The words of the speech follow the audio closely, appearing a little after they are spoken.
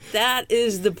that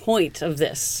is the point of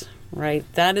this, right?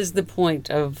 That is the point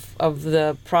of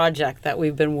the project that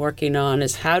we've been working on,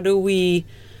 is how do we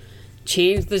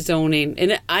change the zoning?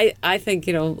 And I think,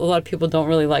 a lot of people don't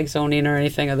really like zoning or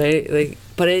anything, or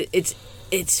but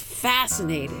it's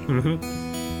fascinating.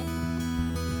 Mm-hmm.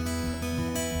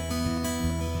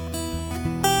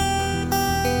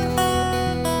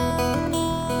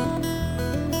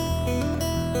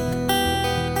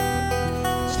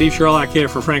 Steve Sherlock here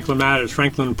for Franklin Matters,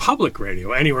 Franklin Public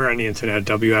Radio, anywhere on the internet,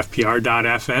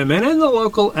 WFPR.FM, and in the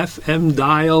local FM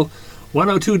dial,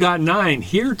 102.9,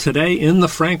 here today in the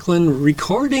Franklin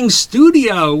recording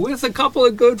studio with a couple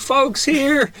of good folks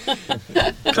here.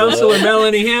 Councilor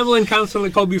Melanie Hamlin,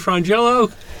 Councilor Kobe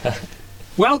Frangillo.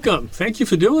 Welcome. Thank you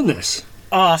for doing this.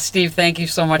 Oh, Steve, thank you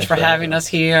so much for having us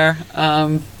here.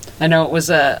 I know it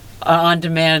was a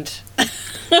on-demand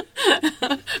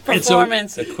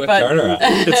performance. It's a quick turnaround.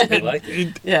 I like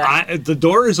it. The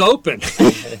door is open.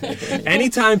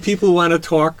 Anytime people want to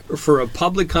talk for a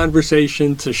public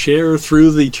conversation to share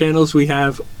through the channels we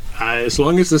have, as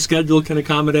long as the schedule can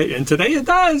accommodate, and today it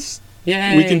does.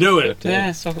 Yay. We can do it.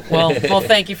 Yeah. So, well,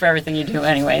 thank you for everything you do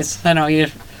anyways. I know you're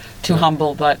too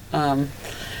humble, but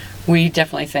we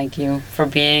definitely thank you for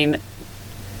being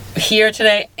here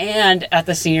today and at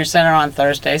the Senior Center on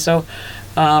Thursday. So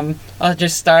I'll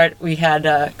just start. We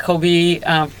had Kobe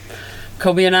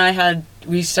and I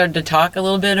we started to talk a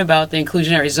little bit about the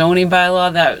inclusionary zoning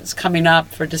bylaw that was coming up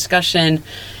for discussion,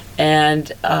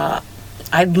 and I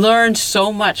learned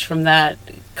so much from that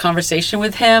conversation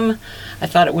with him. I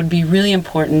thought it would be really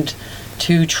important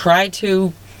to try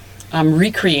to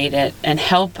recreate it and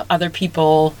help other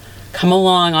people come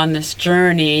along on this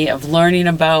journey of learning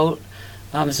about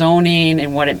zoning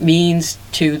and what it means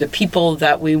to the people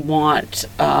that we want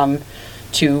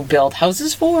to build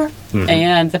houses for, mm-hmm.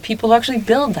 and the people who actually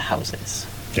build the houses.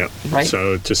 Yeah. Right.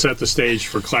 So to set the stage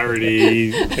for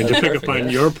clarity and to pick up on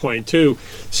your point too,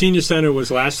 Senior Center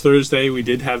was last Thursday. We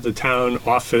did have the town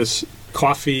office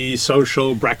coffee,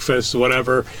 social, breakfast,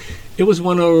 whatever. It was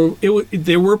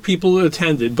there were people who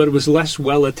attended, but it was less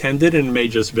well attended, and it may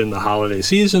just have been the holiday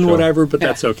season, sure. whatever, but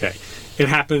that's okay. It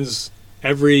happens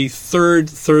every third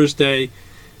Thursday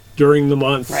during the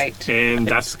month, right. And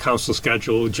that's the council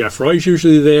schedule. Jeff Roy's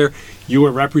usually there. You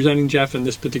were representing Jeff in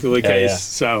this particular case,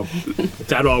 so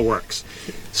that all works.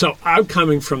 So I'm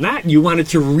coming from that. You wanted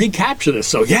to recapture this,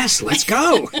 so yes, let's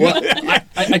go. Well,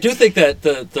 I do think that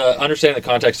the understanding the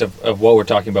context of what we're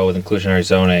talking about with inclusionary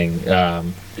zoning,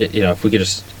 if we could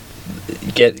just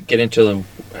get into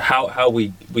how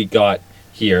we got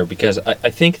here, because I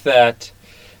think that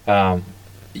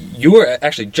you were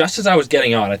actually, just as I was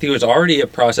getting on, I think it was already a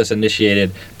process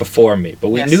initiated before me, but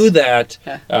we knew that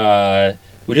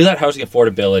housing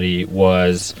affordability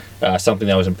was something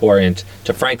that was important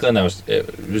to Franklin.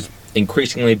 It was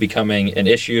increasingly becoming an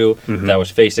issue mm-hmm. that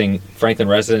was facing Franklin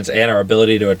residents, and our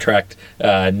ability to attract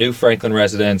new Franklin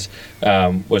residents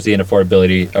was the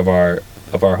inaffordability of our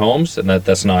homes, and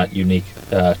that's not unique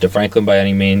to Franklin by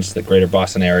any means. The greater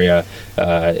Boston area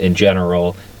in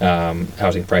general,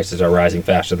 housing prices are rising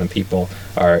faster than people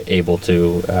are able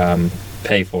to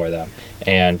pay for them.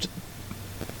 And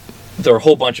there are a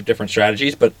whole bunch of different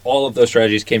strategies, but all of those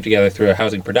strategies came together through a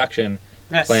housing production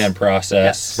plan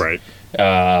process. Yes. Right.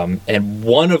 And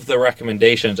one of the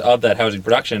recommendations of that housing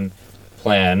production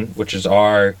plan, which is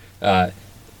our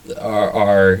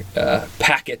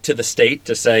packet to the state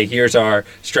to say, here's our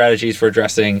strategies for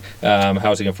addressing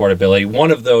housing affordability. One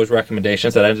of those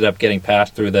recommendations that ended up getting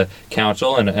passed through the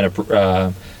council and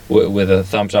with a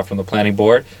thumbs up from the planning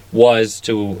board was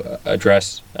to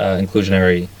address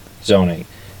inclusionary zoning.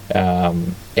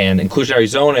 And inclusionary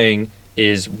zoning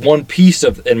is one piece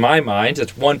of, in my mind,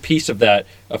 it's one piece of that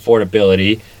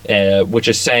affordability, which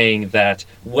is saying that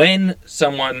when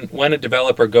a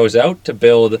developer goes out to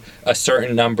build a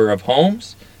certain number of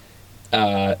homes,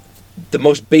 the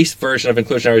most base version of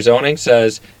inclusionary zoning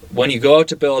says when you go out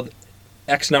to build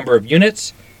X number of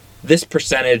units, this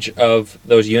percentage of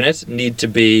those units need to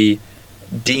be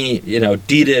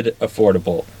deeded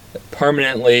affordable,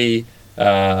 permanently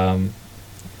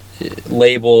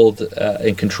labeled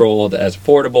and controlled as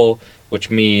affordable,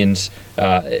 which means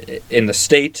in the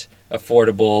state,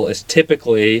 affordable is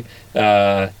typically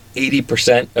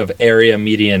 80% of area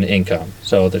median income.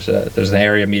 So there's an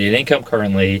area median income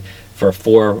currently for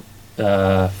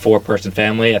a four-person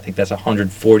family. I think that's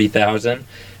 $140,000,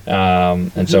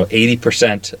 and so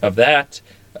 80% of that,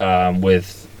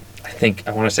 with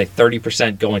I want to say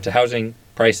 30% going to housing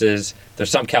prices. There's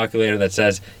some calculator that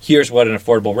says, here's what an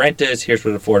affordable rent is, here's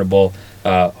what affordable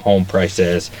home price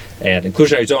is. And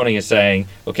inclusionary zoning is saying,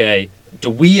 okay, do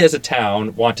we as a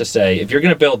town want to say, if you're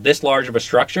going to build this large of a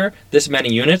structure, this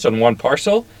many units on one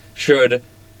parcel, should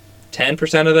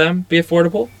 10% of them be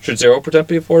affordable? Should 0%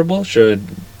 be affordable? Should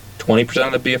 20%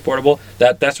 of them be affordable?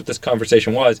 That's what this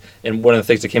conversation was. And one of the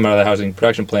things that came out of the housing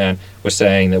production plan was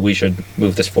saying that we should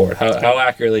move this forward. How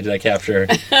accurately did I capture?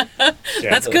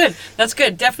 That's good. That's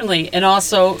good, definitely. And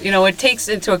also, it takes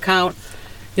into account,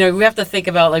 we have to think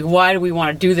about, like, why do we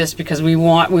want to do this? Because we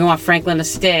want Franklin to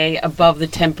stay above the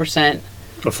 10%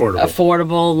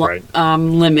 affordable right.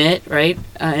 Limit, right?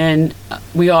 And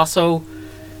we also,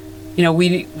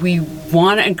 we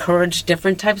want to encourage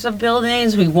different types of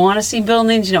buildings. We want to see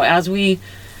buildings, as we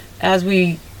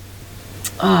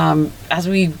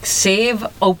save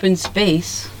open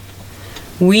space,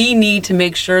 we need to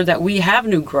make sure that we have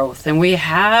new growth and we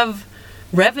have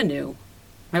revenue.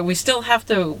 Right? We still have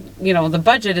to, the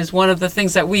budget is one of the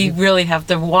things that we really have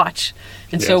to watch,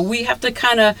 and so we have to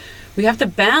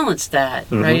balance that,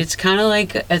 right? It's kind of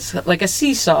like a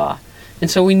seesaw,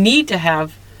 and so we need to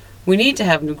have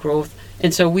new growth,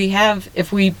 and so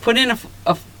if we put in a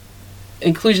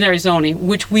inclusionary zoning,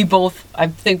 which I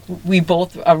think we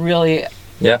both are really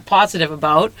positive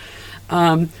about,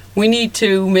 we need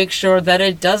to make sure that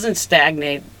it doesn't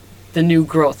stagnate the new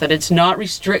growth, that it's not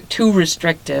too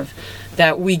restrictive,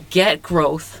 that we get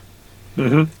growth,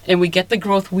 and we get the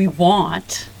growth we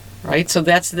want, right? So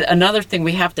that's another thing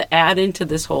we have to add into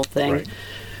this whole thing. Right.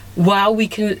 While we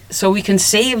can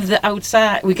save the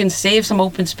outside, we can save some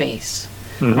open space,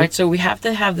 right? So we have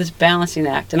to have this balancing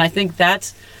act, and I think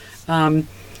that's, to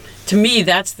me,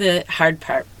 that's the hard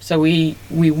part. So we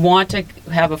want to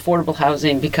have affordable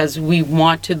housing because we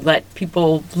want to let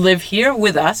people live here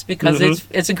with us because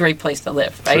it's a great place to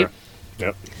live, right? Sure.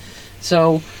 Yep.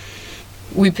 So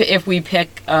if we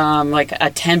pick like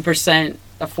a 10%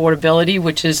 affordability,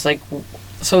 which is like,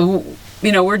 so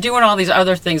we're doing all these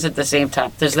other things at the same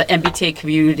time. There's the MBTA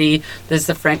community, there's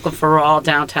the Franklin for All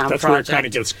downtown That's project. where it kind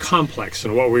of gets complex,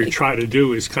 and what we try to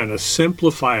do is kind of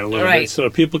simplify it a little bit so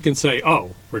people can say,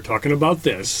 oh, we're talking about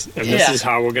this, and this is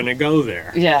how we're going to go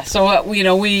there. Yeah, so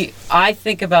I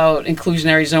think about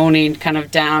inclusionary zoning kind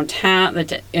of downtown,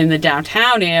 in the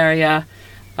downtown area,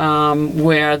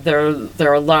 where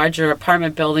there are larger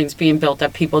apartment buildings being built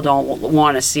that people don't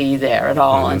want to see there at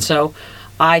all. And so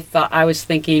I was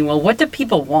thinking, well, what do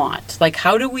people want? Like,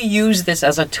 how do we use this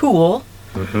as a tool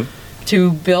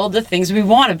to build the things we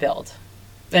want to build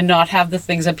and not have the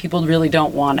things that people really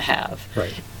don't want to have?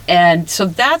 Right. And so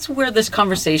that's where this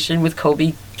conversation with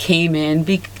Kobe came in,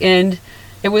 and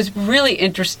it was really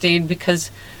interesting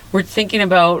because we're thinking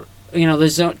about,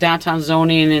 the downtown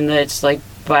zoning, and it's like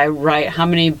by right how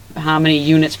many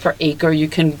units per acre you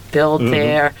can build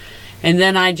there. And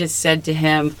then I just said to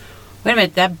him, wait a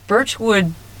minute, that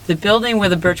Birchwood, the building where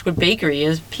the Birchwood Bakery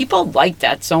is, people like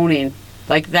that zoning.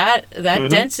 Like that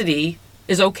density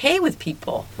is okay with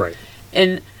people. Right.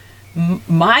 And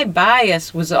my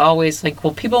bias was always like,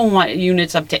 well, people want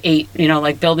units up to 8,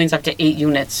 like buildings up to 8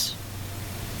 units.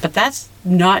 But that's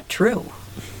not true.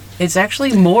 It's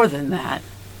actually more than that.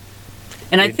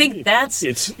 And I think that's...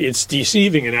 It's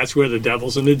deceiving, and that's where the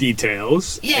devil's in the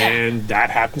details. Yeah. And that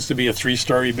happens to be a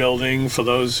 3-story building. For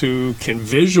those who can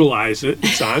visualize it,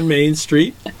 it's on Main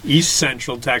Street, East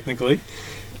Central, technically.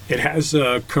 It has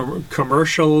a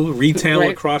commercial retail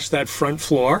across that front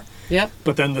floor. Yep.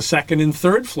 But then the second and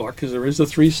third floor, because there is a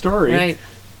 3-story,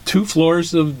 2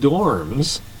 floors of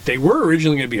dorms. They were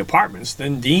originally going to be apartments.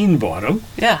 Then Dean bought them.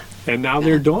 Yeah. And now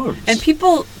they're dorms. And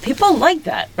people like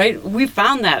that, right? We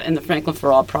found that in the Franklin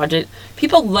for All project.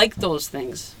 People like those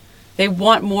things. They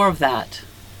want more of that.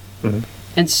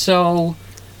 And so,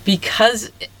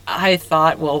 because I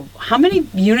thought, well, how many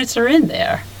units are in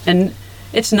there? And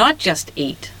it's not just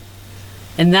 8.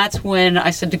 And that's when I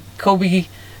said to Kobe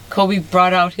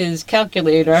brought out his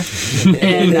calculator,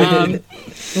 and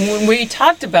when we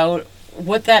talked about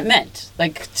what that meant.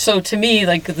 Like, so to me,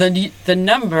 like the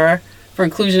number for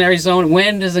inclusionary zone,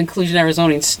 when does inclusionary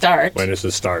zoning start? When does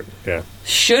it start? Yeah.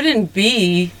 Shouldn't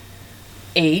be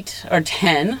 8 or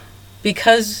 10,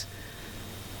 because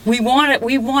we're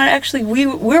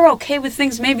okay with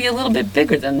things maybe a little bit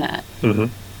bigger than that.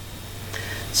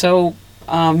 So,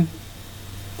 I'm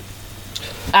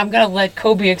gonna let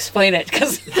Kobe explain it,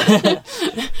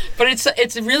 but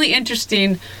it's really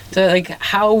interesting to like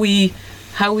how we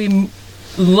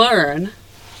learn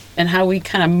and how we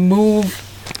kind of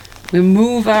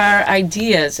move our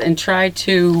ideas and try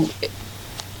to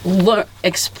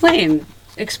explain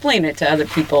it to other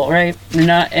people, right?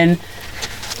 And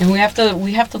we have to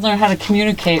learn how to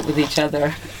communicate with each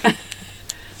other.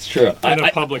 It's true. In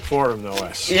a public forum, no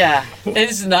less. Yeah, it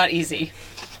is not easy.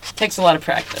 It takes a lot of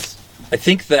practice. I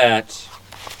think that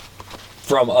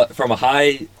from a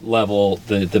high level,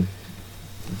 the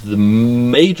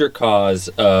major cause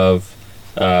of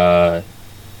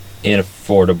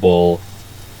inaffordable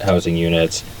housing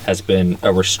units has been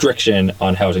a restriction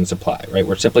on housing supply, right?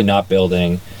 We're simply not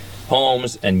building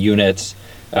homes and units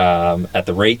at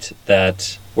the rate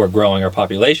that we're growing our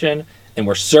population, and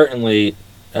we're certainly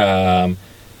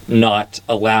not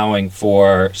allowing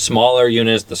for smaller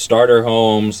units, the starter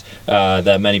homes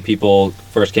that many people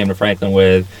first came to Franklin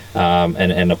with,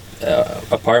 and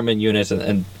apartment units,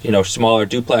 and smaller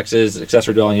duplexes,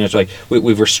 accessory dwelling units. Like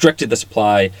we've restricted the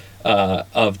supply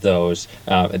of those.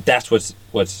 And that's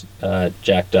what's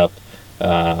jacked up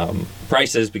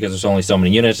prices, because there's only so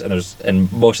many units,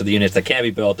 and most of the units that can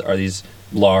be built are these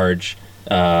large,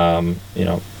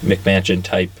 McMansion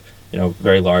type,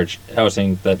 very large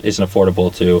housing that isn't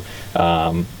affordable to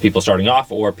people starting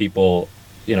off or people,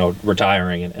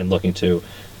 retiring and looking to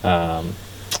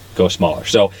go smaller.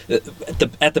 So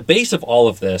at the base of all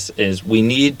of this is we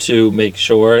need to make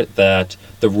sure that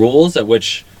the rules at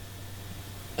which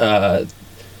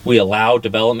we allow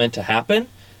development to happen,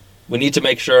 we need to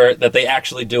make sure that they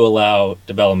actually do allow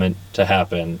development to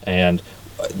happen. And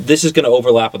this is going to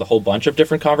overlap with a whole bunch of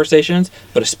different conversations,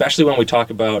 but especially when we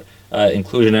talk about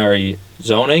inclusionary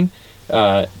zoning,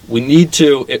 we need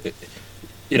to,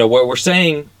 where we're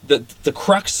saying that the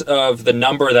crux of the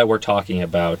number that we're talking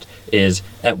about is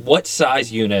at what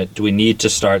size unit do we need to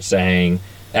start saying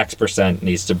X%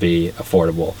 needs to be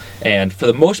affordable. And for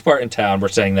the most part in town, we're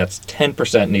saying that's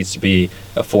 10% needs to be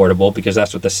affordable, because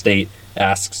that's what the state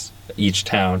asks each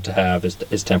town to have is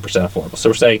 10% affordable. So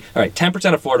we're saying, all right, 10%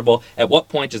 affordable, at what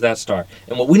point does that start?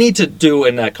 And what we need to do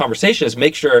in that conversation is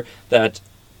make sure that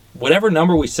whatever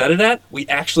number we set it at, we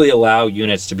actually allow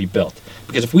units to be built.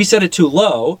 Because if we set it too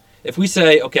low, if we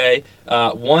say, okay,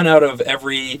 1 out of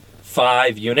every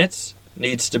 5 units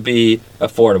needs to be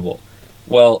affordable.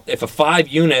 Well, if a 5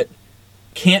 unit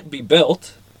can't be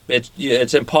built,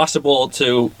 it's impossible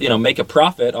to make a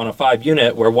profit on a 5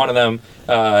 unit where one of them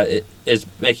is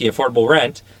making affordable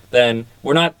rent. Then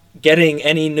we're not getting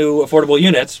any new affordable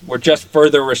units. We're just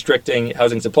further restricting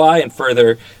housing supply and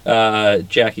further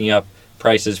jacking up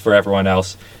prices for everyone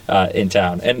else in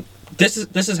town. And this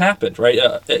has happened, right?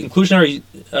 Inclusionary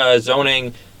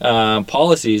zoning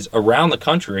policies around the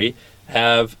country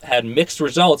have had mixed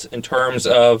results in terms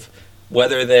of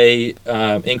whether they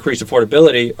increase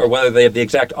affordability or whether they have the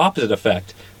exact opposite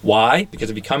effect. Why? Because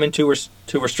if you come in too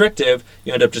restrictive,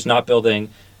 you end up just not building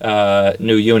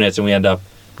new units, and we end up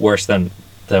worse than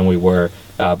we were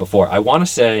before. I want to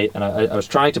say, and I was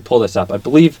trying to pull this up, I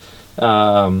believe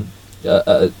a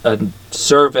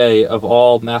survey of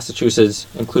all Massachusetts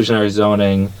inclusionary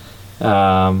zoning,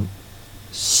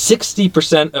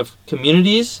 60% of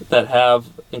communities that have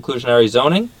inclusionary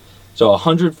zoning, so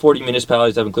 140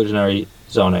 municipalities have inclusionary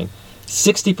zoning,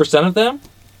 60% of them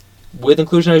with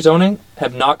inclusionary zoning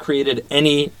have not created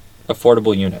any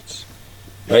affordable units,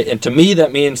 right? And to me,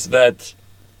 that means that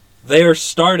they're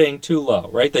starting too low,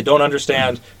 right? They don't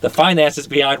understand the finances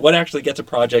behind what actually gets a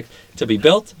project to be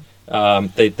built.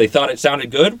 They thought it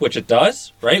sounded good, which it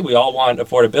does, right? We all want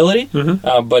affordability,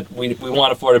 but we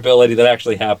want affordability that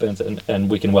actually happens and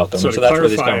we can welcome. So that's where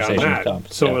these conversations come.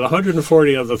 So with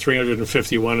 140 of the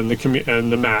 351 in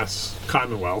the Mass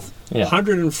Commonwealth,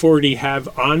 140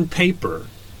 have on paper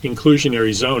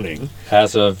inclusionary zoning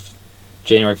as of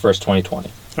January 1st,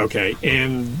 2020. Okay,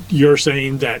 and you're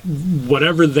saying that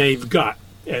whatever they've got,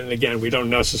 and again, we don't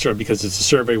necessarily, because it's a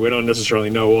survey, we don't necessarily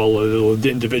know all the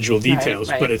individual details,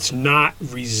 right. But it's not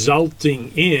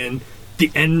resulting in the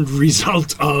end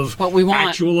result of what we want.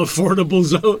 Actual affordable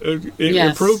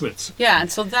improvements. Yeah,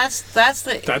 and so that's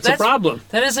a problem.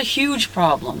 That is a huge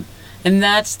problem, and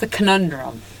that's the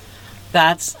conundrum.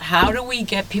 That's how do we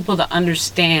get people to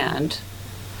understand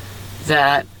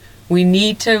that we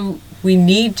need to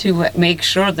make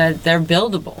sure that they're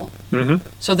buildable,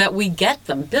 so that we get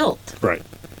them built. Right.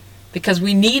 Because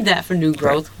we need that for new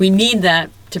growth. Right. We need that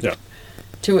to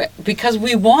because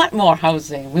we want more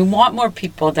housing. We want more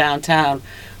people downtown,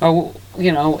 or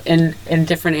in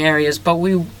different areas. But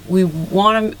we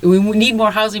need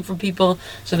more housing for people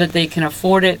so that they can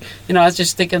afford it. I was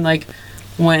just thinking, like,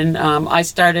 when I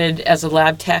started as a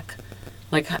lab tech,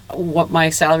 like what my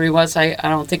salary was, I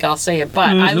don't think I'll say it, but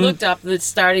I looked up the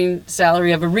starting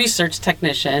salary of a research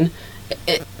technician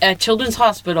at Children's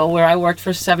Hospital, where I worked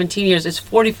for 17 years. It's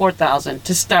 $44,000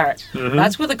 to start.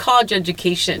 That's with a college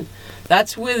education.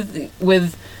 That's with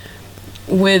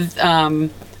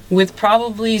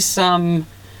probably some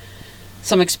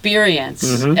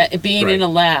experience being in a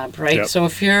lab, right? Yep. So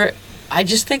I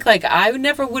just think, like, I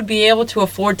never would be able to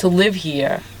afford to live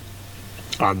here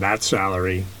on that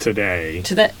salary today.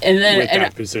 To that, and then With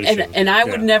that position, and I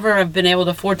would yeah. never have been able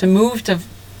to afford to move to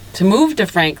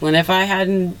Franklin if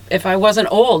I wasn't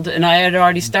old and I had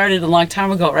already started a long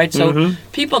time ago, right? So Mm-hmm.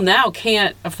 people now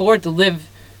can't afford to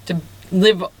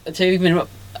even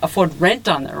afford rent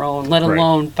on their own, let Right.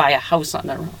 alone buy a house on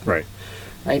their own, Right.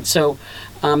 right? So,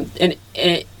 and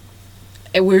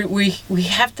we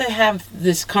have to have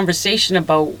this conversation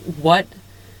about what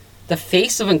the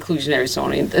face of inclusionary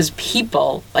zoning is.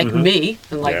 People like me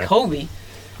and like Mm-hmm. Yeah. Kobe,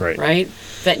 Right. right,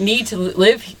 that need to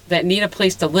live, that need a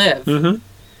place to live. Mm-hmm.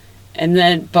 And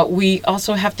then, but we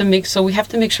also have to make sure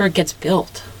it gets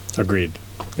built. Agreed.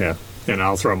 Yeah. And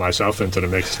I'll throw myself into the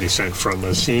mix to the extent from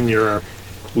a senior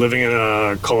living in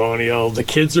a colonial. The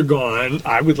kids are gone.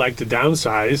 I would like to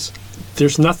downsize.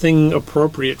 There's nothing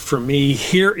appropriate for me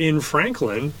here in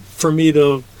Franklin for me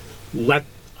to let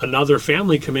another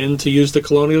family come in to use the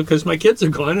colonial because my kids are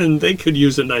gone and they could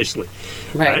use it nicely.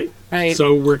 Right.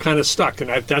 So we're kind of stuck. And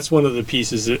that's one of the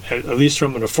pieces, that, at least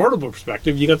from an affordable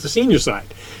perspective, you got the senior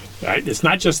side. Right? It's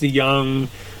not just the young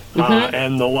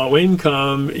and the low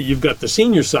income. You've got the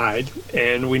senior side,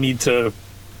 and we need to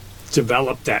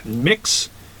develop that mix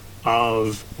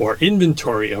of or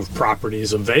inventory of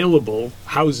properties available,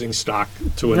 housing stock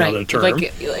to another term.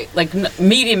 Like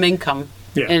medium income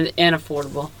Yeah. and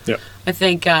affordable. Yep. I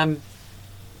think.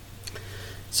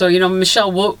 So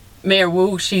Michelle Mayor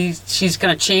Wu, she's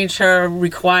going to change her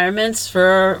requirements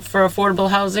for affordable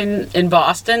housing in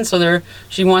Boston. So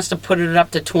she wants to put it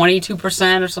up to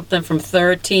 22% or something from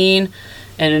 13,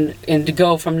 and to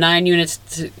go from 9 units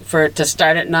to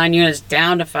start at 9 units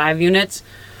down to 5 units.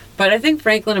 But I think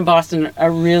Franklin and Boston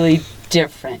are really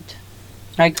different,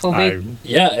 right, Kobe?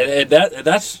 Yeah, and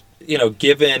that's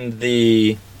given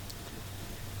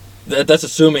that's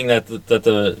assuming that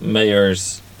the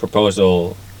mayor's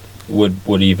proposal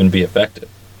would even be effective.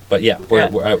 But yeah,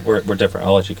 we're different.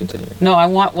 I'll let you continue. No, I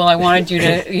wanted you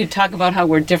to talk about how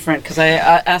we're different because I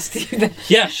asked you that.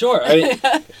 Yeah, sure. I mean,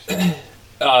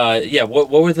 what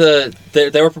were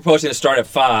they were proposing to start at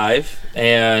 5,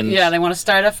 and Yeah, they want to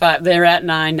start at 5. They're at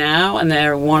 9 now, and they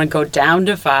want to go down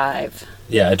to 5.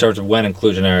 yeah, in terms of when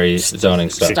inclusionary zoning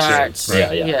starts. Starts.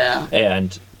 Yeah.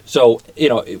 And so,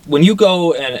 when you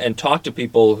go and talk to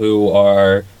people who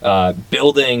are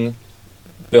building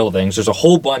buildings, there's a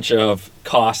whole bunch of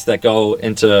costs that go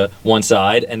into one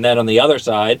side, and then on the other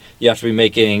side, you have to be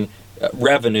making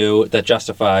revenue that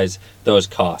justifies those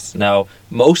costs. Now,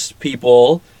 most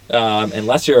people,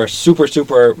 unless you're a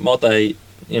super multi,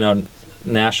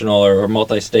 national or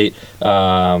multi-state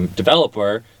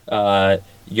developer,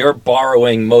 you're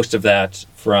borrowing most of that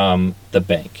from the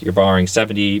bank. You're borrowing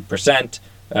 70%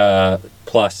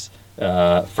 plus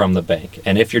from the bank.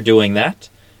 And if you're doing that,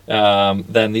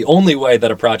 then the only way that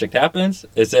a project happens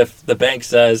is if the bank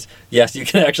says, yes, you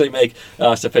can actually make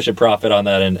sufficient profit on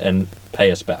that and pay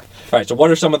us back. All right, so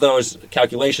what are some of those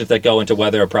calculations that go into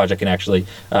whether a project can actually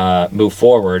move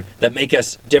forward that make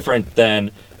us different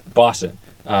than Boston?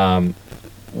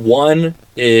 One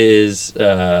is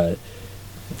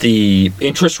the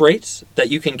interest rates that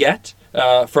you can get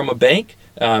from a bank.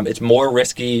 It's more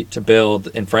risky to build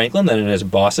in Franklin than it is in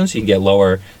Boston, so you can get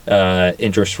lower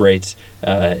interest rates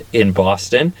in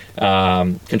Boston.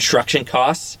 Construction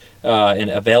costs and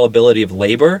availability of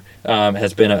labor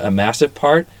has been a massive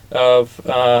part of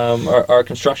our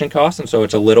construction costs, and so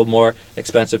it's a little more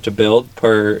expensive to build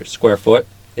per square foot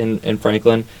in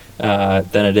Franklin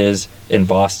than it is in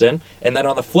Boston. And then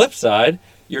on the flip side,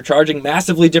 you're charging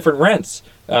massively different rents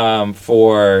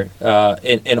for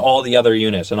in all the other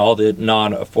units and all the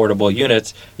non-affordable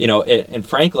units. In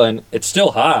Franklin, it's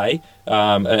still high.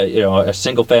 A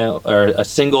single or a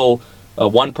single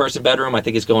one-person bedroom, I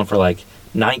think, is going for like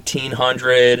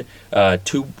 $1,900.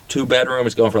 Two bedroom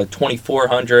is going for like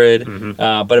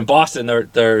 $2,400. But in Boston,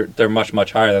 they're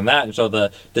much higher than that. And so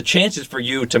the chances for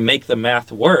you to make the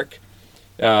math work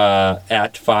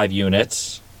at 5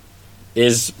 units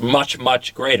is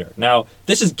much greater. Now,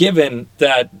 this is given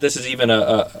that this is even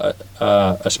a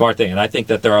smart thing, and I think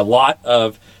that there are a lot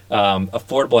of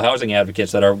affordable housing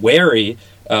advocates that are wary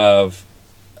of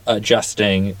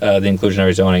adjusting the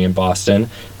inclusionary zoning in Boston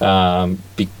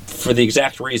for the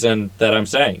exact reason that I'm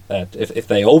saying, that if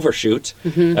they overshoot,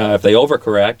 if they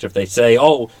overcorrect, if they say,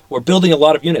 oh, we're building a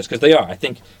lot of units, because they are, I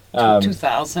think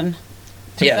 2,000.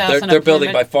 Yeah, they're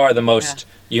building by far the most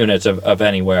units of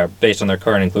anywhere based on their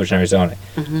current inclusionary zoning.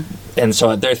 And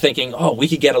so they're thinking, oh, we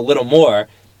could get a little more.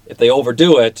 If they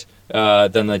overdo it,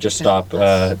 then they just stop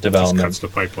development. Just cuts the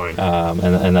pipeline.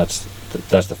 And that's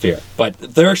the fear. But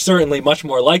they're certainly much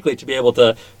more likely to be able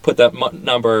to put that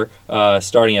number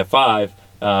starting at 5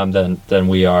 than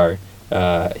we are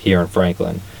here in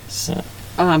Franklin.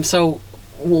 So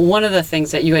one of the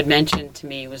things that you had mentioned to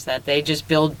me was that they just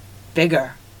build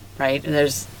bigger, right? They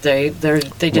just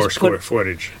More square put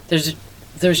footage.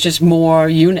 there's just more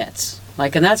units,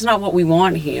 like, and that's not what we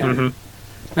want here,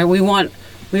 right? We want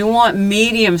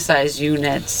medium-sized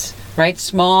units, right?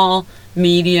 Small,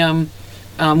 medium.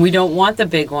 We don't want the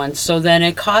big ones. So then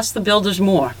it costs the builders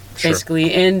more, Sure.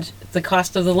 basically, and the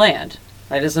cost of the land,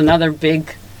 right, is another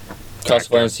big. Cost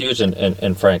of land is huge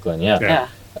in Franklin, yeah. Yeah.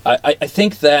 I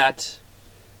think that,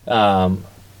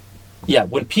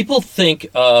 when people think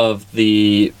of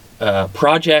the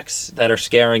projects that are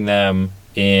scaring them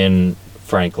in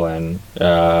Franklin,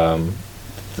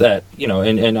 that,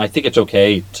 and I think it's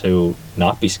okay to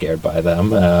not be scared by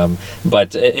them,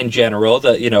 but in general,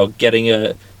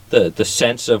 getting the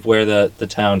sense of where the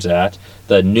town's at,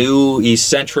 the new East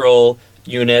Central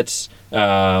units,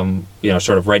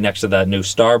 sort of right next to that new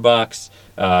Starbucks.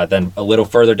 Then a little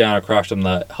further down across from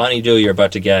the Honeydew, you're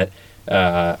about to get,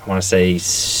 I want to say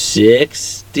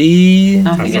 60. I think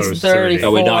thought it it's was 34.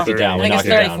 Oh, we knocked it down. I We think it's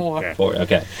knocked it down. 34. Yeah.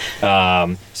 Okay.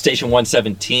 Station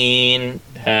 117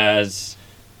 has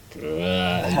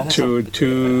Two,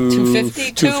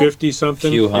 250, 250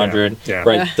 something. few hundred. Yeah.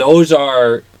 Right. Those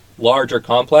are larger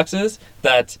complexes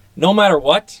that no matter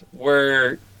what,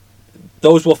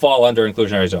 those will fall under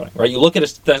inclusionary zoning, right? You look at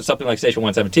something like Station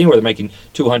 117 where they're making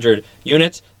 200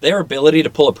 units, their ability to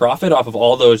pull a profit off of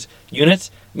all those units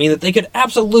mean that they could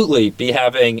absolutely be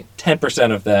having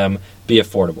 10% of them be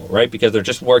affordable, right? Because they're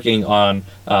just working on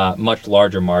much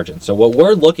larger margins. So what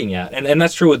we're looking at, and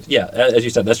that's true with, as you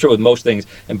said, that's true with most things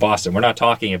in Boston. We're not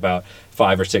talking about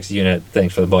 5 or 6 unit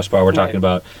things for the most part. We're talking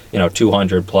about,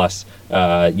 200 plus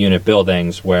unit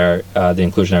buildings where the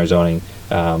inclusionary zoning,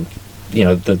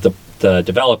 the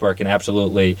developer can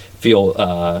absolutely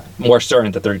feel more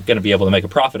certain that they're going to be able to make a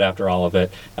profit after all of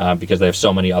it because they have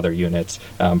so many other units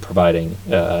providing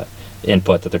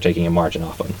input that they're taking a margin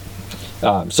off on.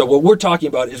 So what we're talking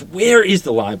about is, where is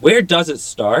the line? Where does it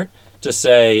start to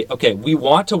say, okay, we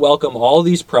want to welcome all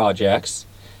these projects,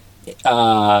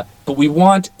 but we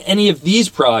want any of these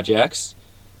projects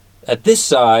at this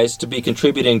size to be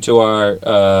contributing to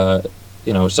our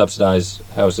subsidized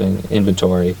housing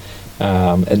inventory.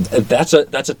 And that's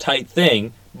a tight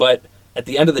thing, but at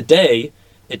the end of the day,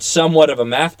 it's somewhat of a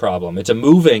math problem. It's a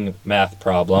moving math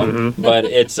problem, but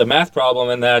it's a math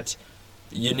problem in that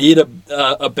you need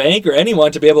a bank or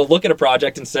anyone to be able to look at a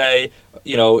project and say,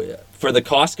 for the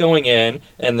cost going in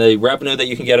and the revenue that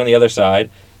you can get on the other side,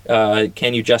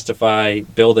 can you justify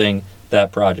building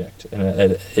that project?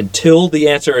 And until the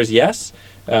answer is yes,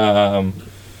 the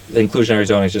inclusionary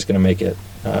zoning is just going to make it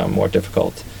more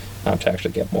difficult to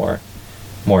actually get more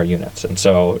units. And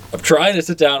so I'm trying to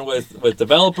sit down with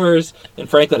developers in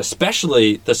Franklin,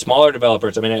 especially the smaller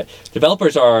developers. I mean,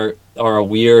 developers are a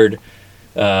weird,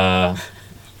 they're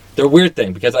a weird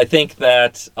thing, because I think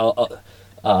that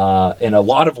in a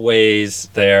lot of ways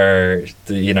they're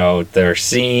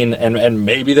seen, and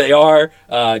maybe they are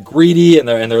greedy, and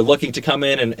they're looking to come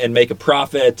in and make a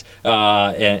profit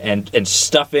and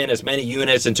stuff in as many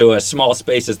units into a small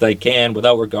space as they can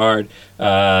without regard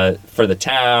for the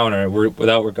town or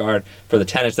without regard for the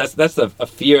tenants. That's a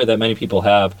fear that many people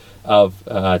have of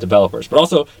developers. But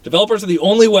also, developers are the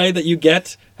only way that you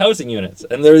get housing units,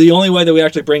 and they're the only way that we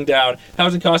actually bring down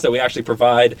housing costs, that we actually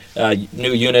provide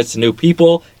new units to new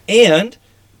people. And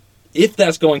if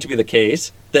that's going to be the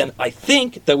case, then I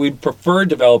think that we'd prefer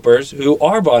developers who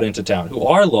are bought into town, who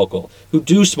are local, who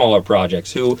do smaller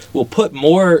projects, who will put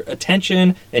more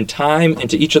attention and time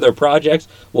into each of their projects,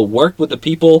 will work with the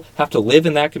people, have to live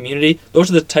in that community.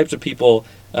 Those are the types of people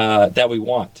that we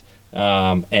want.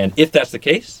 And if that's the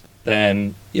case,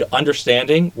 then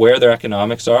understanding where their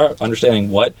economics are,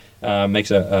 understanding what makes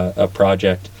a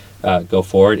project go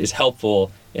forward is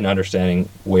helpful in understanding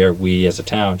where we as a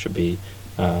town should be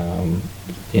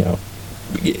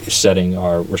setting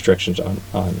our restrictions on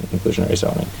inclusionary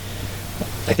zoning,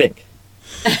 I think.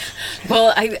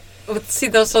 Well, see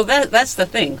though. So that's the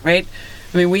thing, right?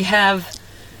 I mean, we have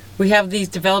these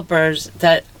developers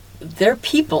that they're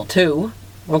people too.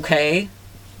 Okay,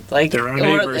 like They're our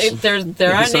neighbors. They're In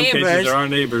our some neighbors. cases, they're our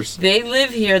neighbors. They live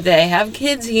here. They have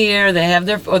kids here. They have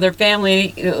their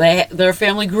family. Their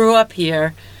family grew up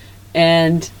here,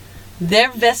 and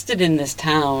they're vested in this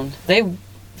town.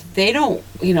 They don't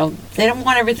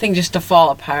want everything just to fall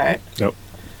apart. Nope.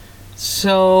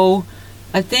 So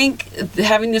I think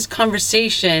having this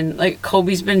conversation, like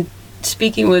Kobe's been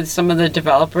speaking with some of the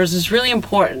developers, is really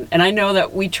important. And I know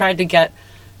that we tried to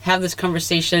have this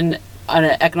conversation on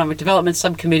an economic development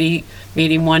subcommittee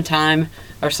meeting one time,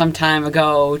 or some time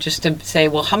ago, just to say,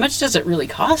 well, how much does it really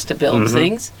cost to build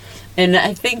things? And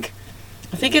I think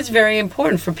it's very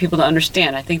important for people to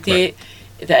understand. I think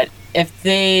that if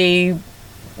they,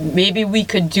 maybe we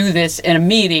could do this in a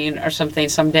meeting or something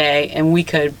someday, and we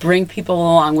could bring people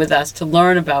along with us to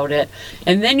learn about it.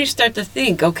 And then you start to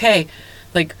think, okay,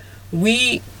 like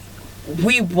we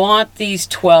want these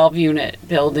 12 unit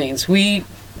buildings. We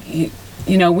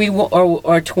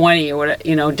 20 or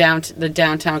whatever, down to the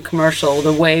downtown commercial,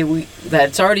 the way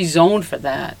that's already zoned for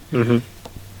that.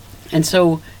 And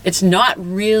so it's not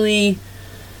really,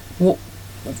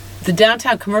 the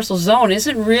downtown commercial zone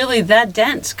isn't really that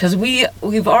dense, because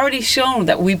we've already shown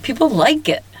that people like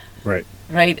it.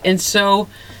 Right. And so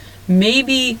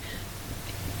maybe,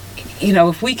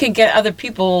 if we can get other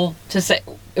people to say,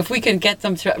 if we can get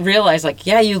them to realize, like,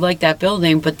 yeah, you like that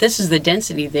building, but this is the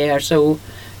density there, so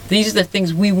these are the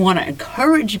things we want to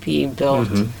encourage being built.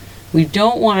 We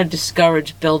don't want to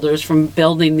discourage builders from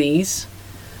building these,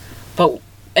 but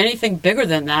anything bigger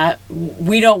than that,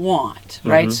 we don't want,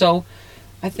 right? So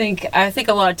I think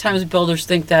a lot of times builders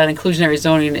think that inclusionary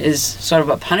zoning is sort of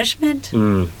a punishment,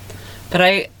 but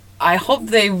I hope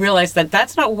they realize that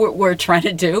that's not what we're trying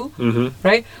to do,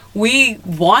 right? We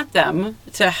want them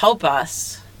to help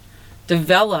us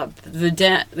develop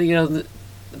the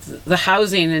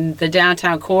housing in the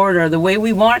downtown corridor the way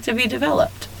we want it to be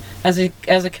developed as a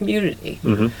community.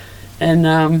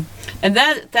 And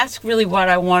that's really what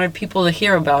I wanted people to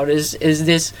hear about is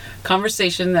this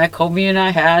conversation that Kobe and I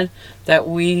had, that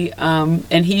we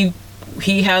and he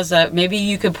has a, maybe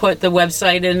you could put the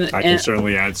website in. I can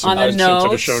certainly add some to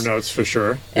the show notes for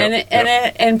sure.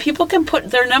 And people can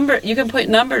put their number. You can put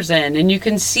numbers in, and you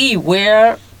can see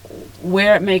where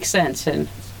it makes sense.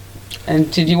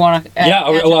 And did you want to? I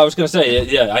was going to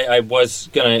say, I was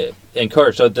going to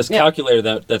encourage. So this calculator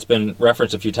that's been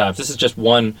referenced a few times. This is just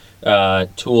one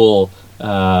tool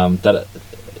that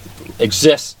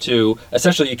exists to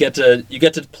essentially you get to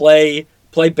play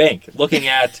bank, looking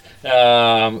at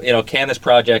can this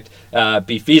project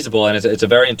be feasible, and it's a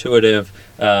very intuitive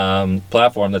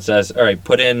platform that says, all right,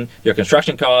 put in your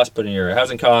construction costs, put in your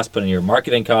housing costs, put in your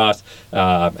marketing costs,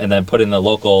 and then put in the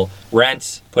local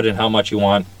rents, put in how much you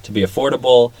want to be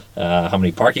affordable, how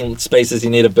many parking spaces you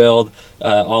need to build,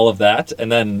 all of that,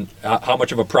 and then how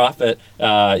much of a profit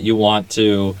you want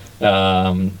to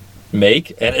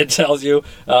make, and it tells you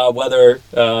whether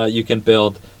you can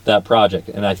build that project.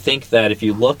 And I think that if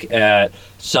you look at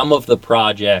some of the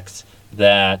projects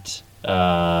that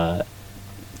you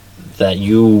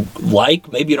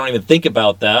like, maybe you don't even think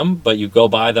about them, but you go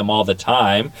by them all the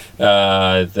time.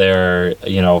 They're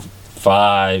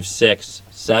 5, 6,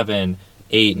 7,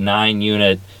 8, 9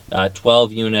 unit,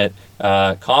 12 unit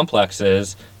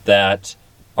complexes that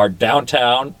are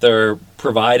downtown. They're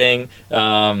providing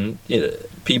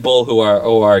people who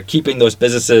are keeping those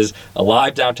businesses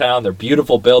alive downtown. They're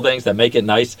beautiful buildings that make it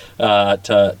nice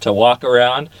to walk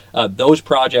around. Those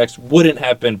projects wouldn't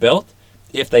have been built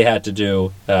if they had to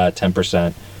do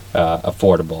 10%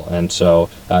 affordable. And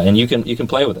so, and you can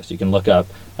play with this. You can look up,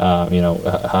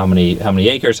 how many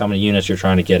acres, how many units you're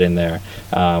trying to get in there.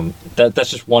 That's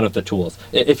just one of the tools.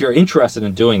 If you're interested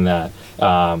in doing that,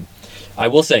 I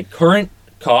will say current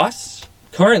costs.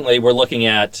 Currently, we're looking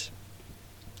at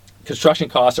construction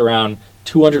costs around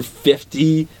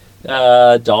 $250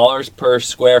 per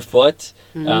square foot.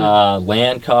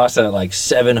 Land costs at like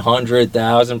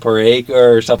 $700,000 per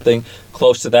acre or something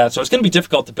close to that. So it's going to be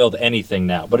difficult to build anything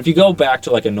now. But if you go back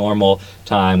to like a normal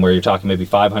time where you're talking maybe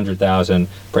 $500,000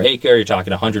 per acre, you're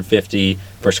talking $150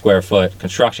 per square foot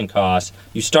construction costs,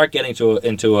 you start getting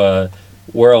into a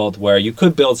world where you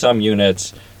could build some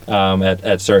units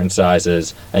at certain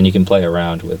sizes, and you can play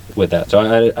around with that. So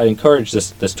I encourage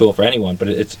this tool for anyone, but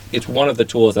it's one of the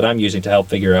tools that I'm using to help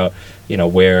figure out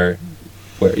where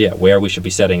we should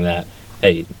be setting that.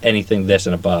 Hey, anything this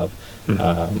and above,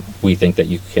 we think that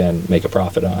you can make a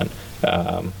profit on,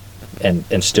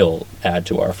 and still add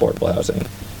to our affordable housing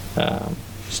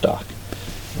stock.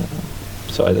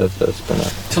 So that's been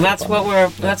that's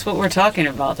what we're talking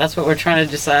about. That's what we're trying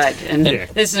to decide. And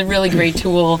this is a really great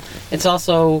tool. It's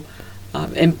also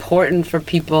important for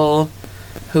people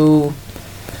who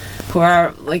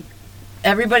are like,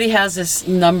 everybody has this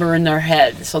number in their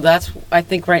head. So I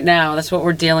think right now that's what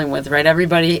we're dealing with, right?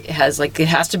 Everybody has like, it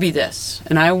has to be this.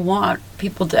 And I want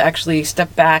people to actually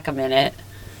step back a minute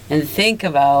and think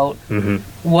about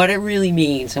what it really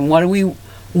means, and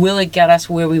will it get us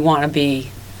where we want to be.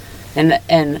 And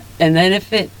then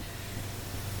if it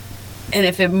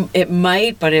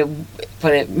might, but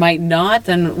it might not,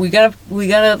 then we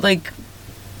gotta like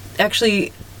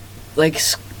actually like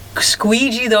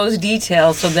squeegee those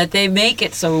details so that they make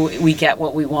it so we get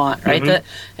what we want, right?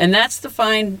 And that's the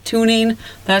fine tuning.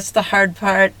 That's the hard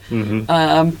part.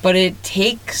 But it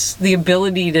takes the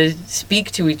ability to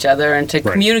speak to each other and to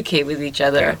communicate with each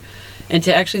other and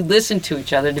to actually listen to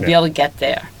each other to be able to get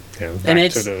there. Yeah,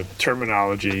 back to the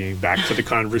terminology, back to the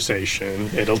conversation.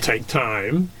 It'll take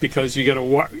time because you got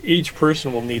to each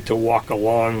person will need to walk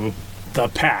along the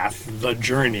path, the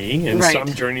journey, and some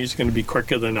journeys are going to be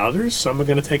quicker than others. Some are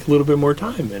going to take a little bit more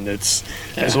time, and it's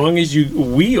as long as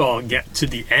we all get to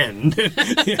the end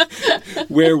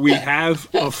where we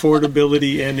have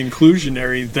affordability and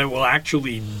inclusionary that will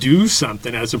actually do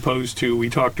something, as opposed to, we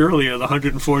talked earlier, the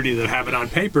 140 that have it on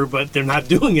paper, but they're not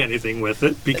doing anything with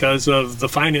it because of the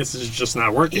finances just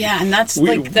not working. Yeah, and that's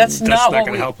not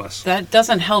going to help us. That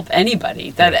doesn't help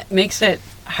anybody. That makes it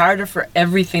harder for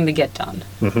everything to get done.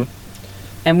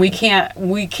 And we can't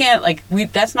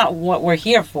that's not what we're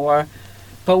here for.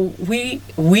 But we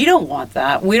don't want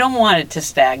that. We don't want it to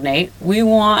stagnate. We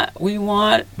want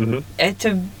it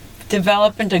to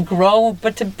develop and to grow,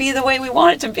 but to be the way we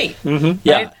want it to be.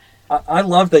 Yeah. I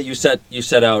love that you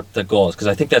set out the goals, because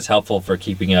I think that's helpful for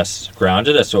keeping us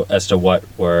grounded as to what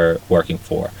we're working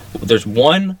for. There's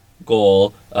one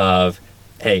goal of,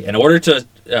 hey, in order to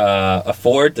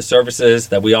afford the services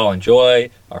that we all enjoy,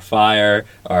 our fire,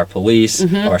 our police,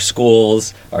 our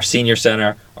schools, our senior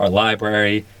center, our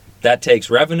library, that takes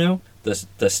revenue.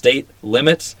 The state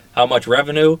limits how much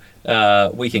revenue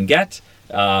we can get,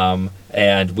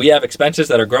 and we have expenses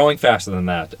that are growing faster than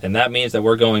that, and that means that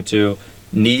we're going to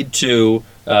need to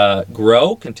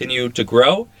continue to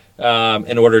grow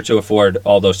in order to afford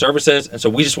all those services. And so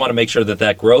we just want to make sure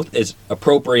that growth is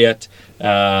appropriate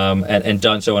and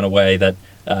done so in a way that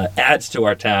adds to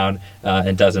our town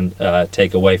and doesn't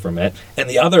take away from it. And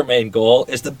the other main goal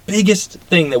is the biggest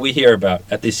thing that we hear about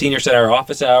at the senior center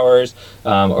office hours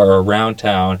or around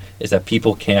town, is that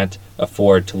people can't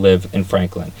afford to live in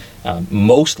Franklin.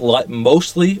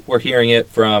 Mostly we're hearing it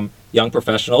from young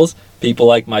professionals, people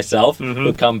like myself,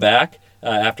 who come back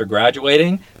after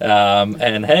graduating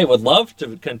and, hey, would love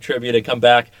to contribute and come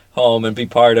back home and be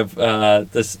part of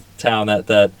this town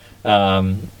that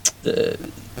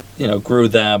grew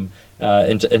them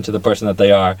into the person that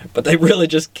they are, but they really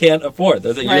just can't afford.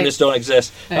 The units don't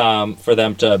exist for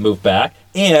them to move back.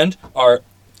 And our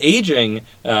aging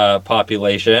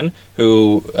population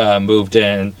who moved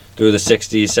in through the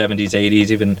 60s, 70s,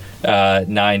 80s, even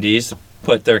 90s,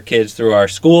 put their kids through our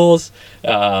schools,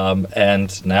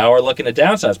 and now are looking to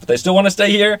downsize, but they still want to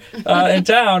stay here in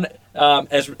town,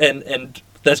 and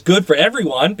that's good for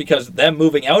everyone, because them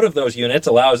moving out of those units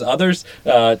allows others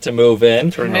to move in.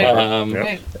 As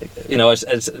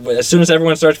soon as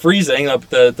everyone starts freezing,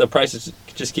 the prices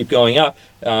just keep going up.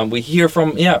 We hear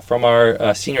from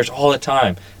our seniors all the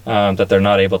time that they're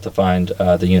not able to find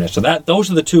the units. So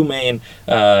those are the two main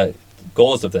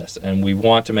goals of this, and we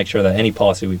want to make sure that any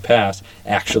policy we pass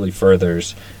actually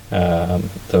furthers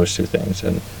those two things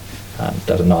and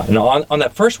does not. And on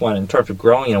that first one, in terms of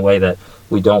growing in a way that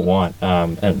we don't want,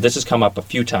 and this has come up a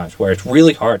few times, where it's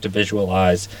really hard to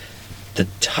visualize the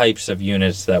types of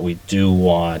units that we do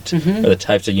want, or the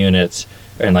types of units,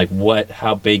 and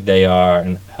how big they are.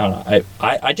 And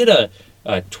I did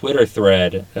a Twitter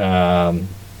thread.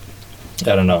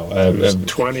 I don't know. It was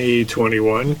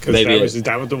 2021, because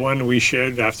that was the one we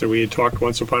shared after we had talked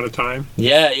once upon a time.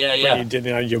 Yeah. When you did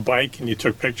it on your bike and you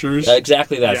took pictures.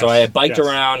 Exactly that. Yes. So I had biked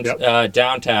around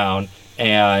downtown,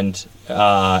 and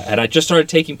I just started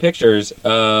taking pictures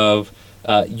of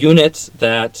units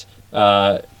that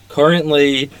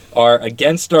currently are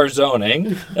against our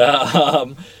zoning,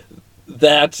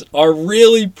 that are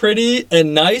really pretty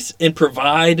and nice and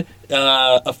provide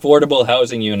affordable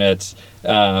housing units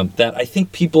that I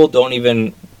think people don't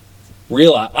even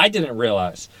realize. I didn't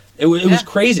realize. It was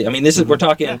crazy. I mean, we're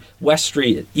talking West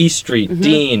Street, East Street,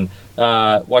 Dean,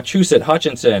 Wachusett,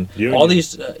 Hutchinson, Union. All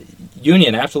these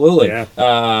Union, absolutely. Yeah.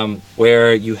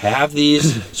 Where you have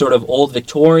these sort of old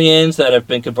Victorians that have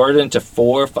been converted into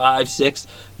 4, 5, 6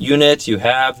 units. You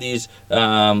have these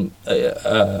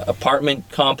apartment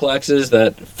complexes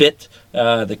that fit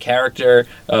the character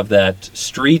of that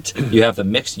street. You have the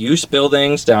mixed-use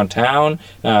buildings downtown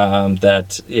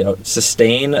that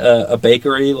sustain a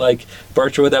bakery like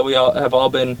Birchwood that we have all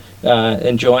been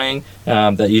enjoying,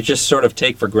 that you just sort of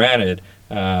take for granted.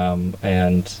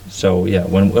 And so,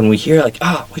 when we hear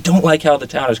we don't like how the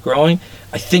town is growing,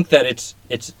 I think that it's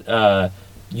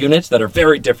units that are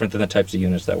very different than the types of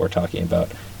units that we're talking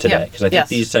about today. Because I think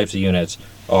these types of units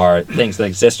are things that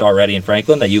exist already in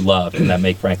Franklin that you love and that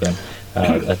make Franklin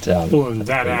Well, and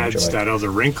that we adds enjoy. that other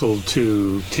wrinkle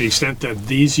to the extent that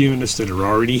these units that are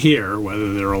already here,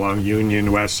 whether they're along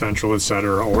Union, West Central,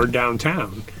 etc., or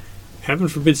downtown, heaven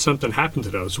forbid something happened to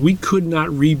those, we could not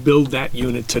rebuild that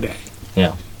unit today.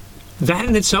 Yeah. That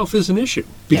in itself is an issue,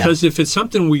 because if it's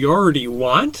something we already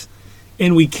want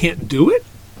and we can't do it,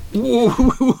 Well,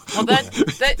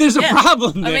 that there's a yeah.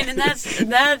 problem there. I mean, and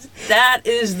that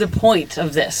is the point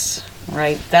of this,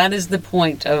 right? That is the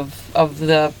point of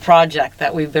the project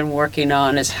that we've been working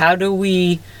on, is how do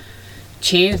we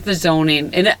change the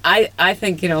zoning? And I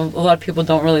think, a lot of people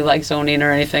don't really like zoning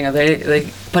or anything, or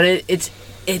but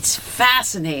it's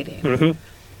fascinating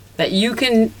that you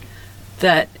can,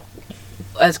 that,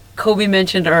 as Kobe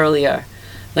mentioned earlier,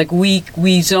 like we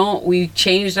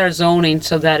changed our zoning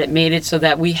so that it made it so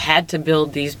that we had to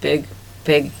build these big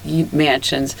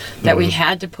mansions, that we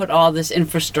had to put all this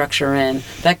infrastructure in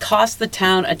that cost the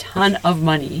town a ton of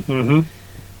money,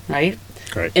 right?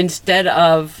 Right. Instead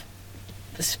of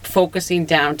focusing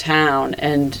downtown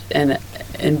and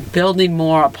building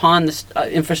more upon the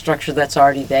infrastructure that's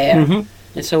already there.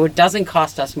 And so it doesn't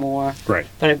cost us more, Right.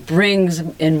 but it brings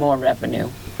in more revenue,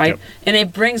 right? Yep. And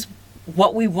it brings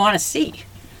what we want to see.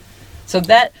 So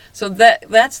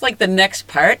that's like the next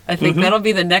part. I think that'll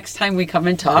be the next time we come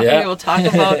and talk. Yeah. We will talk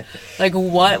about like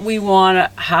what we want to,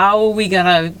 how are we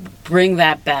gonna bring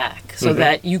that back so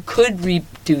that you could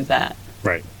redo that.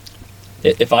 Right.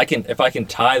 If I can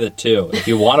tie the two, if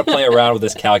you want to play around with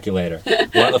this calculator,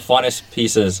 one of the funnest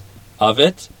pieces of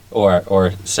it,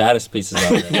 or saddest pieces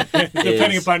of it,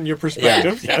 Depending is, upon your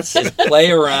perspective, yes. is play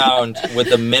around with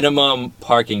the minimum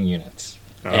parking units.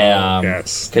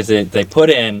 Yes. Because they put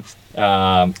in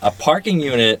a parking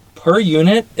unit per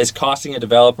unit is costing a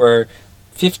developer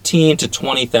 $15,000 to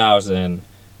 $20,000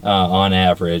 on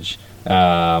average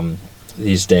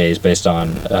these days, based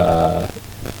on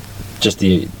just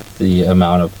the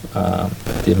amount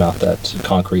that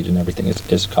concrete and everything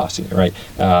is costing you, right?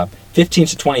 $15,000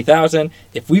 to $20,000.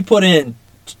 If we put in,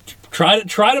 try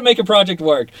to make a project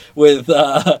work with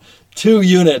 2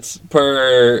 units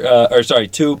per,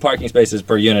 two parking spaces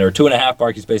per unit, or 2.5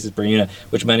 parking spaces per unit,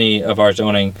 which many of our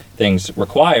zoning things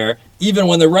require, even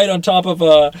when they're right on top of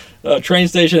a train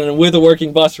station and with a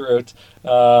working bus route.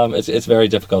 It's very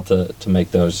difficult to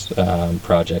make those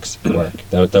projects work.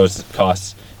 Those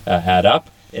costs add up.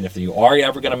 And if you are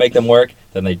ever going to make them work,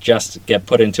 then they just get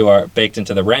baked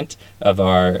into the rent of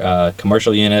our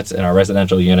commercial units and our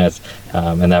residential units,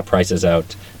 and that prices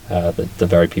out the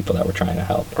very people that we're trying to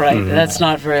help. Right. That's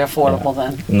not very affordable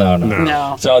then.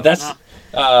 No. So that's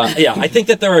I think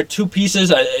that there are two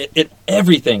pieces.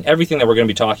 Everything that we're going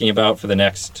to be talking about for the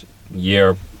next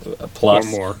year plus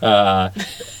Or more.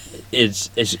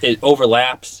 it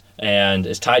overlaps and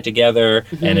is tied together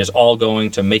and is all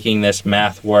going to making this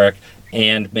math work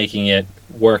and making it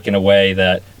work in a way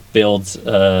that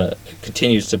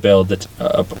continues to build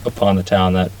upon the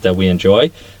town that we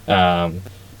enjoy.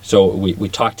 So we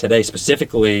talked today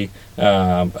specifically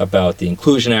about the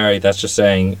inclusionary. That's just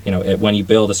saying, when you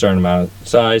build a certain amount of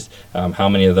size, how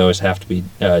many of those have to be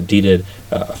deeded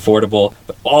affordable.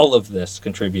 But all of this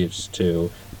contributes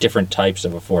to different types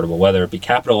of affordable, whether it be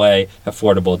capital A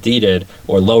affordable deeded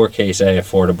or lowercase a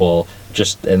affordable,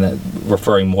 and then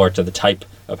referring more to the type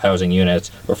of housing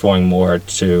units, referring more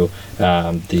to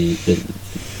the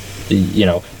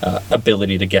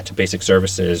ability to get to basic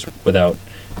services without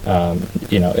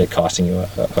it costing you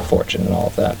a fortune and all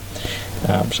of that.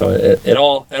 So it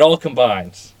all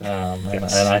combines, and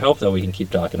I hope that we can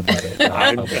keep talking about it.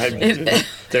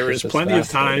 There is It's plenty of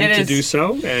time It to is. do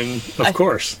so, and of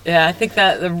course. Yeah, I think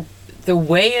that the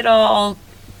way it all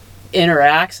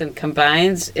interacts and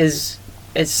combines is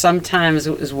sometimes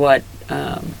is what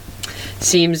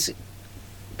seems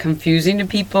confusing to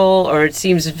people, or it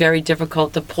seems very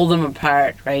difficult to pull them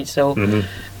apart, right? So,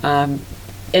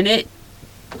 and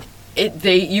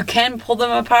you can pull them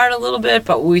apart a little bit,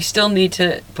 but we still need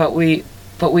to. But we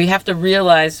have to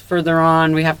realize further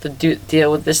on we have to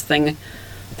deal with this thing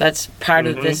that's part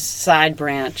of this side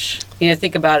branch.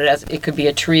 Think about it as it could be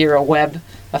a tree or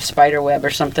a spider web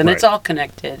or something. Right. It's all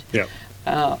connected. Yeah.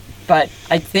 But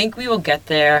I think we will get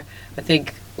there. I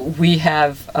think we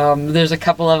have. There's a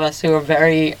couple of us who are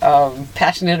very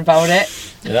passionate about it.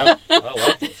 Yeah, I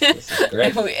love this. This is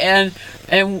great. and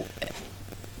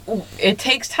it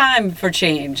takes time for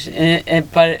change,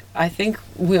 but I think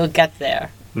we'll get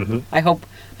there.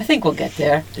 I think we'll get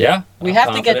there. Yeah, We I'm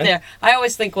have to get confident. there. I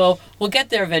always think, well, we'll get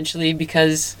there eventually,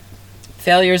 because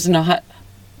failure's not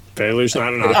Failure's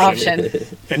not an an option.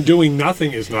 option. And doing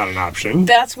nothing is not an option.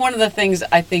 That's one of the things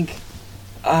I think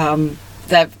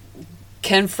that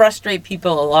can frustrate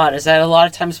people a lot is that a lot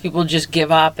of times people just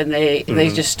give up and they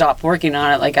just stop working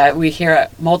on it. Like we hear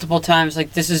it multiple times,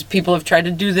 like people have tried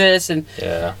to do this and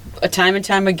time and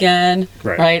time again,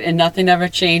 right? And nothing ever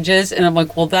changes. And I'm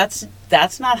like, well, that's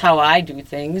not how I do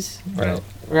things,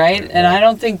 right? And I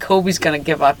don't think Kobe's gonna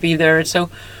give up either. So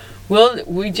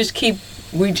we just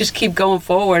keep going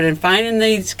forward and finding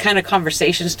these kind of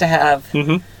conversations to have.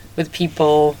 With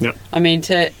people. I mean,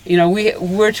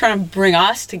 we're trying to bring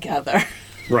us together.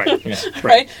 Right.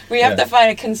 Right. We have to find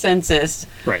a consensus.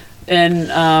 Right.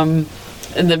 And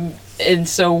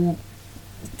so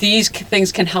these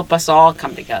things can help us all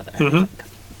come together.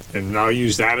 And I'll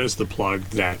use that as the plug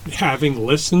that having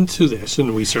listened to this,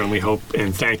 and we certainly hope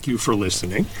and thank you for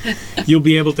listening, you'll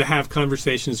be able to have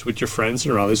conversations with your friends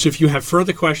and others. If you have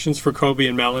further questions for Kobe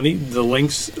and Melanie, the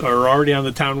links are already on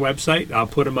the town website. I'll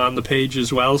put them on the page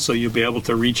as well, so you'll be able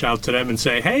to reach out to them and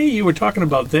say, hey, you were talking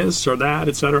about this or that,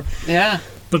 etc. Yeah.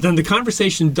 But then the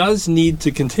conversation does need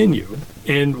to continue.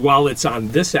 And while it's on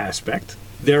this aspect,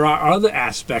 there are other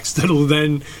aspects that will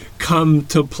then come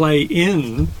to play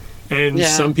in. And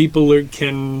some people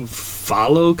can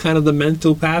follow kind of the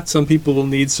mental path. Some people will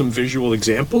need some visual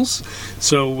examples.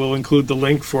 So we'll include the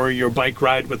link for your bike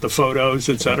ride with the photos,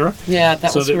 etc. Yeah,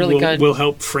 that was really good. We'll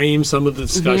help frame some of the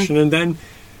discussion. And then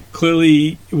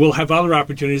clearly we'll have other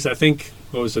opportunities. I think,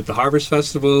 what was it, the Harvest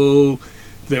Festival?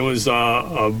 There was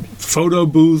a photo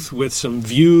booth with some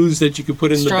views that you could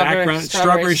put in the background.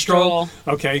 Strawberry Stroll.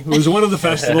 Okay, it was one of the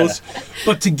festivals.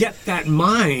 But to get that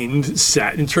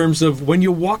mindset in terms of when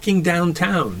you're walking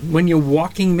downtown, when you're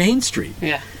walking Main Street,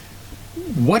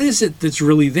 what is it that's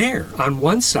really there? On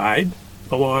one side,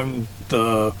 along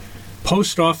the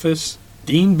post office,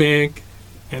 Dean Bank,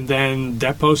 and then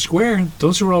Depot Square,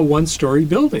 those are all one-story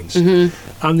buildings.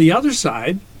 On the other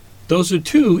side, those are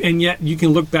two, and yet you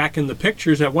can look back in the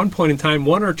pictures. At one point in time,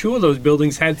 one or two of those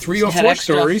buildings had 3 or 4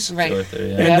 stories. Right.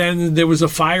 And then there was a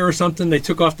fire or something. They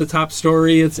took off the top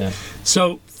story.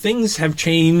 So things have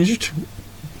changed.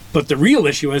 But the real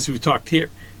issue, as we've talked here,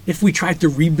 if we tried to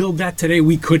rebuild that today,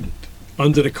 we couldn't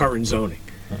under the current zoning.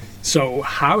 So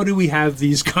how do we have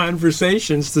these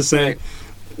conversations to say,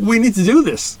 we need to do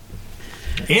this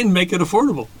and make it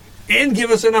affordable? And give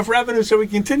us enough revenue so we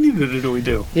continue to do what we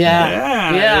do.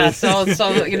 Yeah. So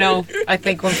I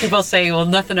think when people say, well,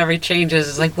 nothing ever changes,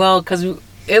 it's like, well, because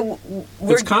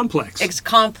it's complex. It's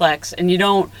complex. And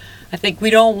I think we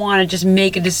don't want to just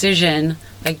make a decision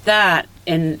like that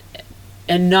and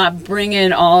not bring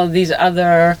in all of these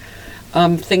other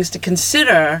things to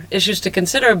consider, issues to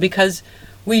consider, because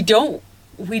we don't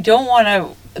want to,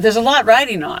 there's a lot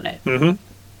riding on it.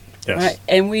 Yes. Right,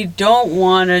 and we don't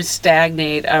want to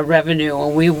stagnate our revenue,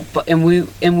 and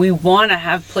we want to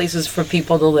have places for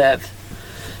people to live.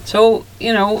 So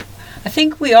I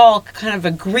think we all kind of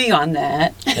agree on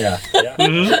that.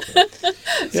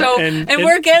 So and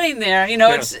we're getting there.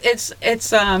 It's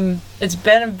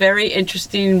been a very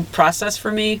interesting process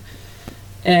for me,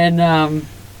 and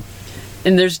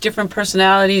there's different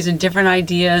personalities and different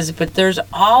ideas, but there's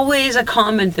always a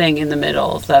common thing in the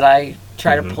middle that I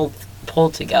try to pull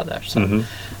together. So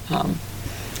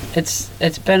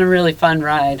it's been a really fun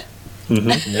ride.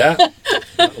 Yeah.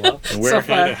 And we're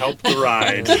here to help the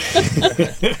ride.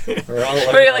 We're all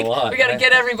learning a lot. We got to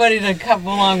get everybody to come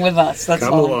along with us. That's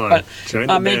come all. along. But, join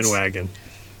the bandwagon.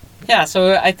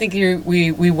 So I think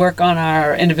we work on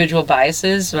our individual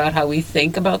biases about how we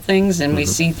think about things and we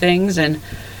see things, and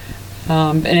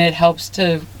it helps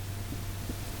to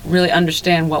really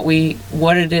understand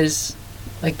what it is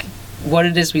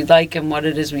we like and what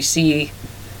it is we see,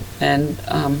 and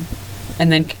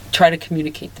then try to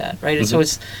communicate that, right? And so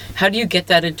it's, how do you get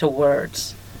that into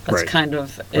words? That's kind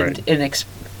of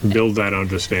build that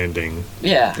understanding.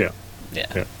 Yeah.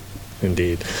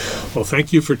 Indeed. Well,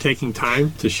 thank you for taking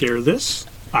time to share this.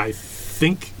 I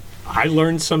think I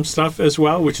learned some stuff as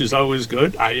well, which is always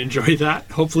good. I enjoy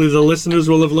that. Hopefully the listeners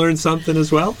will have learned something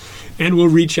as well, and we'll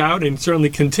reach out and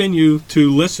certainly continue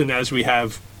to listen as we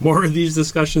have more of these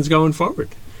discussions going forward.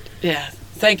 Yeah.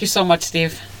 Thank you so much,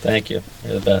 Steve. Thank you.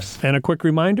 You're the best. And a quick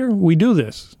reminder, we do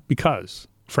this because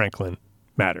Franklin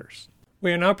matters.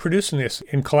 We are now producing this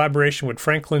in collaboration with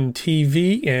Franklin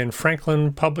TV and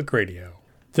Franklin Public Radio.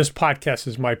 This podcast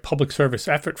is my public service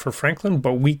effort for Franklin,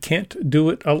 but we can't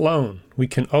do it alone. We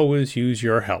can always use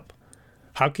your help.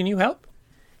 How can you help?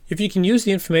 If you can use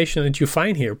the information that you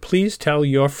find here, please tell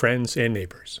your friends and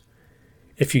neighbors.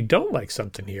 If you don't like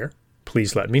something here,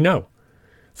 please let me know.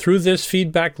 Through this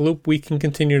feedback loop, we can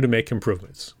continue to make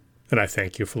improvements. And I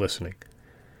thank you for listening.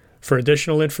 For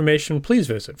additional information, please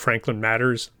visit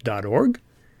franklinmatters.org.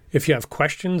 If you have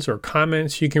questions or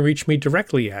comments, you can reach me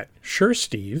directly at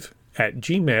suresteve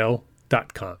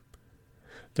 @gmail.com.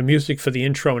 The music for the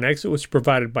intro and exit was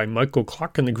provided by Michael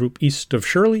Clark and the group East of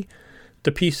Shirley.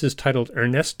 The piece is titled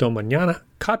Ernesto Mañana,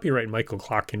 copyright Michael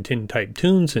Clark and Tintype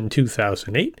Tunes in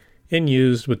 2008, and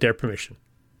used with their permission.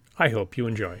 I hope you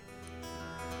enjoy.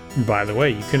 And by the way,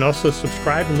 you can also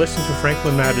subscribe and listen to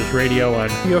Franklin Matters Radio on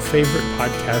your favorite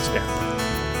podcast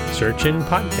app. Search in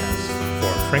podcasts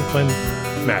for Franklin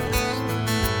Matters.